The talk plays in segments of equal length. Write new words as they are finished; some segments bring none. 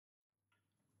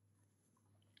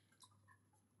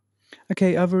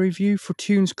Okay, I have a review for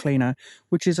Tunes Cleaner,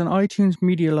 which is an iTunes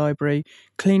media library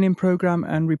cleaning program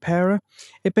and repairer.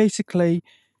 It basically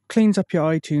cleans up your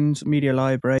iTunes media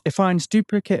library. It finds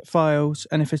duplicate files,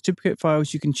 and if it's duplicate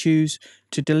files, you can choose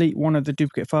to delete one of the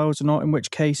duplicate files or not, in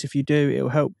which case, if you do, it will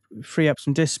help free up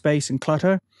some disk space and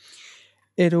clutter.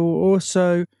 It'll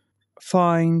also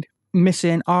find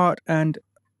missing art and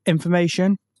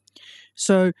information.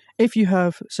 So if you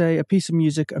have, say, a piece of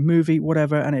music, a movie,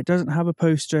 whatever, and it doesn't have a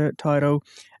poster title,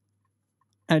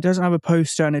 and it doesn't have a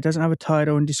poster, and it doesn't have a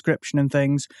title and description and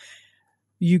things,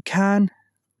 you can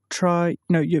try,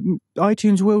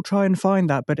 iTunes will try and find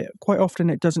that, but quite often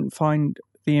it doesn't find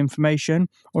the information,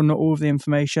 or not all of the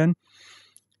information.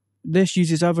 This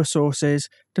uses other sources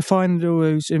to find all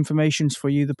those informations for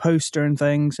you, the poster and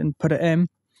things, and put it in.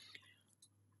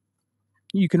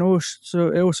 It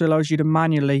also allows you to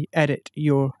manually edit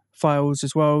your files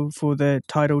as well for the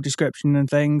title, description, and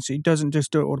things. It doesn't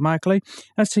just do it automatically.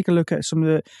 Let's take a look at some of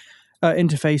the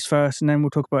interface first, and then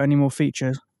we'll talk about any more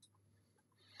features.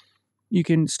 You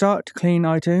can start to clean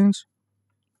iTunes.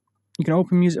 You can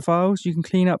open music files. You can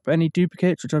clean up any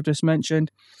duplicates, which I've just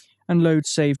mentioned, and load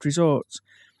saved results.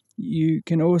 You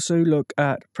can also look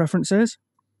at preferences.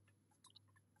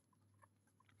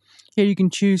 Here you can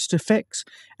choose to fix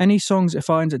any songs it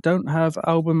finds that don't have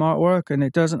album artwork, and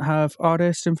it doesn't have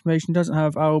artist information, doesn't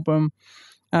have album,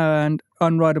 and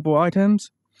unwritable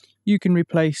items. You can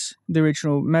replace the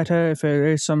original meta if there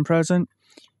is some present.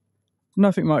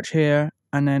 Nothing much here,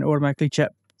 and then automatically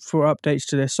check for updates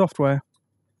to this software.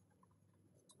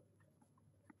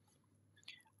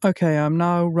 Okay, I'm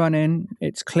now running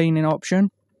its cleaning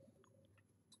option.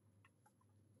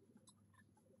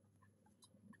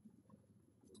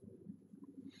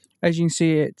 As you can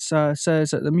see, it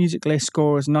says that the music list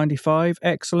score is 95,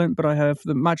 excellent, but I have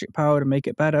the magic power to make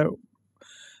it better,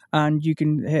 and you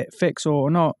can hit fix or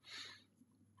not.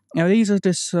 Now, these are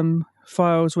just some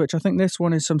files, which I think this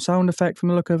one is some sound effect from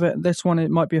the look of it. This one, it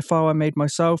might be a file I made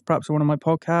myself, perhaps one of my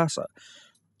podcasts.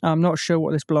 I'm not sure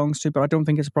what this belongs to, but I don't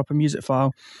think it's a proper music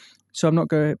file, so I'm not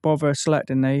going to bother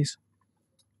selecting these.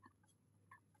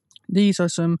 These are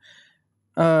some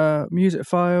music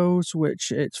files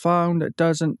which it's found that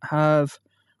doesn't have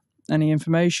any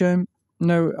information,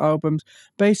 no albums.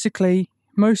 Basically,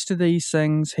 most of these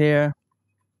things here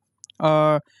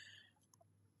are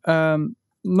I'm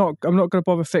not going to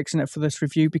bother fixing it for this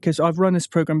review, because I've run this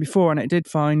program before and it did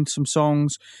find some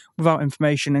songs without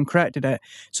information and corrected it.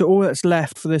 So all that's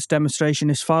left for this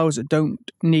demonstration is files that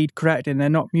don't need correcting. They're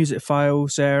not music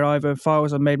files, they're either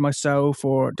files I've made myself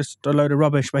or just a load of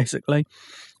rubbish, basically.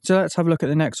 So let's have a look at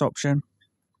the next option.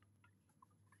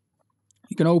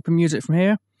 You can open music from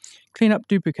here, clean up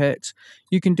duplicates.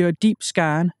 You can do a deep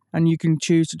scan, and you can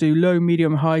choose to do low,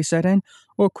 medium, high setting,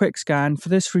 or quick scan. For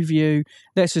this review,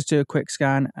 let's just do a quick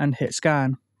scan and hit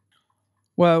scan.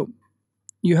 Well,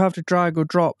 you have to drag or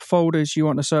drop folders you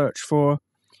want to search for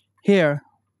here.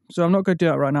 So I'm not going to do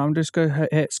that right now. I'm just going to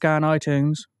hit scan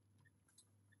iTunes.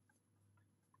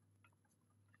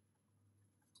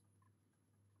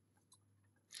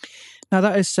 Now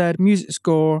that is said, music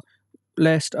score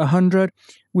list 100.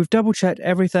 We've double checked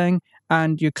everything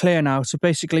and you're clear now. So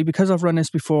basically, because I've run this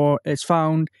before, it's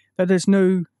found that there's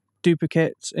no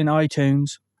duplicates in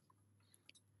iTunes.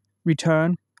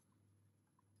 Return.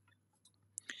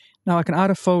 Now I can add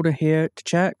a folder here to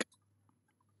check.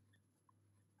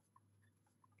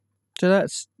 So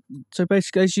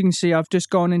basically, as you can see, I've just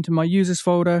gone into my users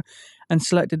folder and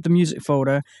selected the music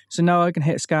folder. So now I can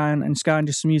hit scan and scan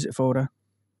just the music folder.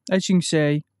 As you can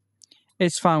see,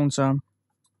 it's found some.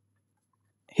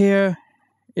 Here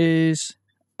is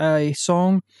a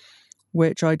song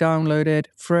which I downloaded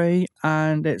free,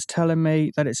 and it's telling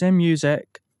me that it's in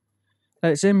music.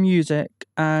 And it's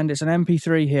an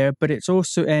MP3 here, but it's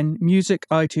also in music,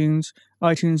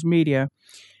 iTunes media.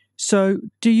 So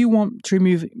do you want to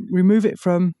remove it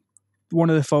from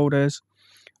one of the folders?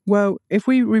 Well, if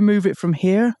we remove it from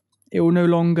here, it will no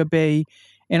longer be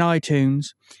in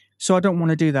iTunes. So I don't want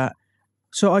to do that.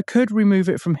 So I could remove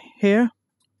it from here.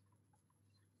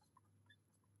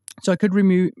 So I could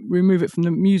remove it from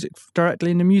the music, directly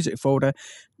in the music folder.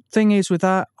 Thing is with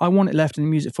that, I want it left in the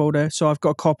music folder, so I've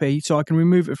got a copy, so I can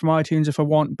remove it from iTunes if I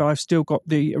want, but I've still got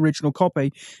the original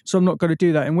copy. So I'm not going to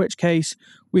do that, in which case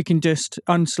we can just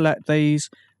unselect these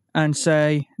and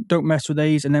say, don't mess with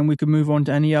these, and then we can move on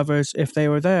to any others if they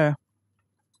were there.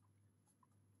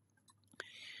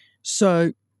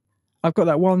 So I've got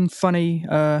that one funny,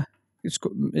 as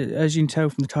you can tell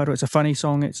from the title, it's a funny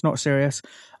song, it's not serious.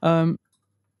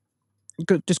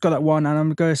 Just got that one, and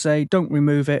I'm going to say don't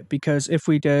remove it, because if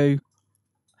we do,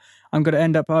 I'm going to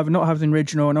end up either not having the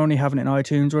original and only having it in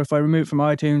iTunes, or if I remove it from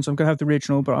iTunes, I'm going to have the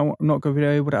original, but I'm not going to be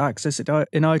able to access it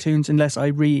in iTunes unless I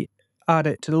re-add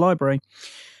it to the library.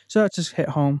 So let's just hit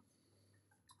home.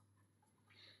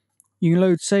 You can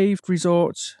load saved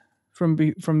resorts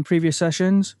from previous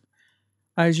sessions.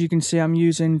 As you can see, I'm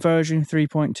using version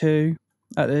 3.2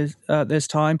 at this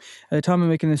time. At the time of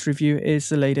making this review is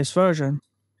the latest version.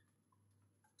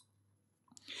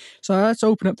 So let's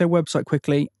open up their website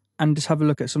quickly and just have a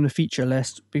look at some of the feature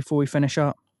list before we finish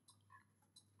up.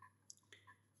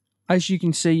 As you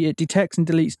can see, it detects and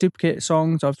deletes duplicate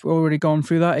songs. I've already gone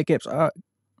through that.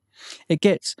 It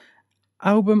gets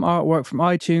album artwork from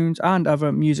iTunes and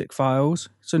other music files,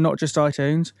 so not just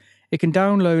iTunes. It can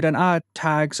download and add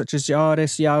tags such as the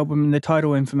artist, the album, and the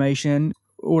title information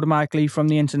automatically from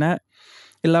the internet.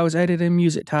 It allows editing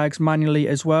music tags manually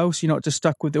as well, so you're not just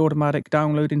stuck with the automatic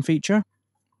downloading feature.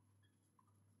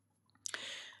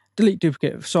 Delete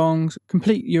duplicate songs,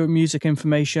 complete your music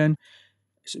information,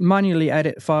 manually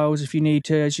edit files if you need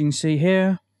to, as you can see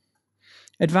here.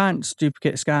 Advanced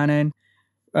duplicate scanning.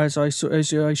 As I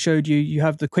showed you, you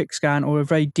have the quick scan or a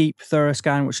very deep, thorough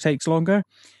scan, which takes longer,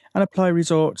 and apply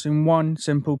results in one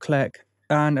simple click.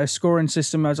 And a scoring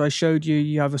system, as I showed you,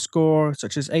 you have a score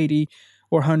such as 80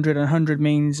 or 100, and 100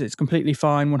 means it's completely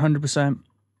fine, 100%.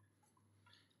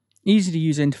 Easy to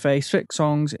use interface, fix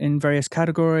songs in various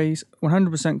categories,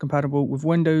 100% compatible with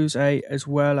Windows 8 as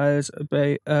well as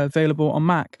available on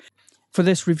Mac. For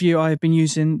this review, I have been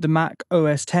using the Mac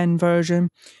OS X version.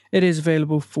 It is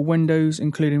available for Windows,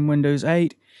 including Windows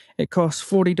 8. It costs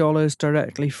 $40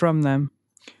 directly from them.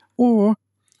 Or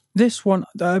this one,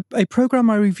 a program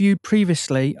I reviewed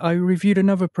previously, I reviewed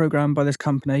another program by this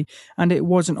company, and it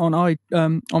wasn't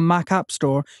on Mac App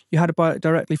Store. You had to buy it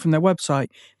directly from their website.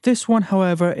 This one,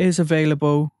 however, is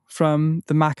available from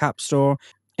the Mac App Store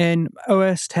in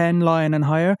OS X Lion and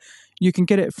higher. You can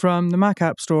get it from the Mac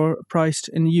App Store, priced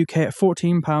in the UK at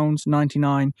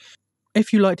 £14.99.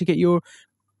 If you like to get your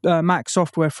Mac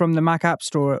software from the Mac App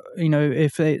Store,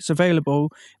 if it's available,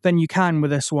 then you can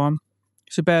with this one.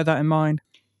 So bear that in mind.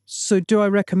 So do I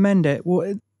recommend it?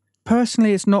 Well,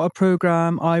 personally, it's not a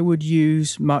program I would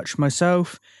use much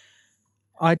myself.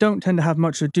 I don't tend to have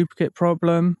much of a duplicate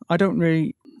problem. I don't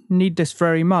really need this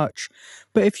very much.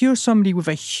 But if you're somebody with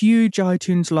a huge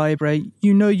iTunes library,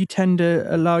 you tend to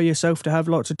allow yourself to have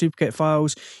lots of duplicate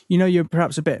files. You're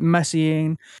perhaps a bit messy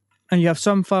and you have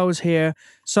some files here,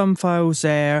 some files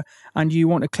there, and you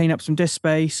want to clean up some disk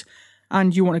space,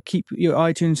 and you want to keep your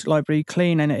iTunes library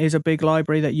clean, and it is a big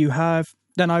library that you have,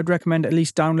 then I'd recommend at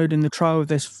least downloading the trial of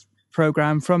this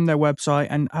program from their website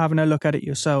and having a look at it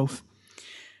yourself.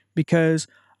 Because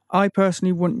I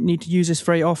personally wouldn't need to use this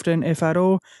very often, if at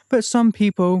all, but some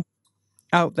people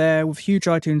out there with huge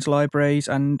iTunes libraries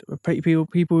and people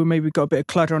who maybe got a bit of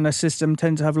clutter on their system,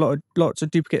 tend to have lots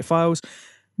of duplicate files,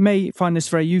 may find this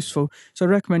very useful. So I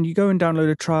recommend you go and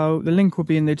download a trial. The link will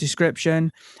be in the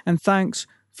description. And thanks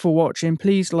for watching.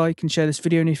 Please like and share this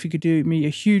video, and if you could do me a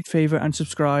huge favor and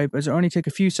subscribe, as it only take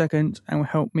a few seconds and will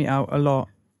help me out a lot.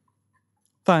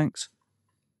 Thanks.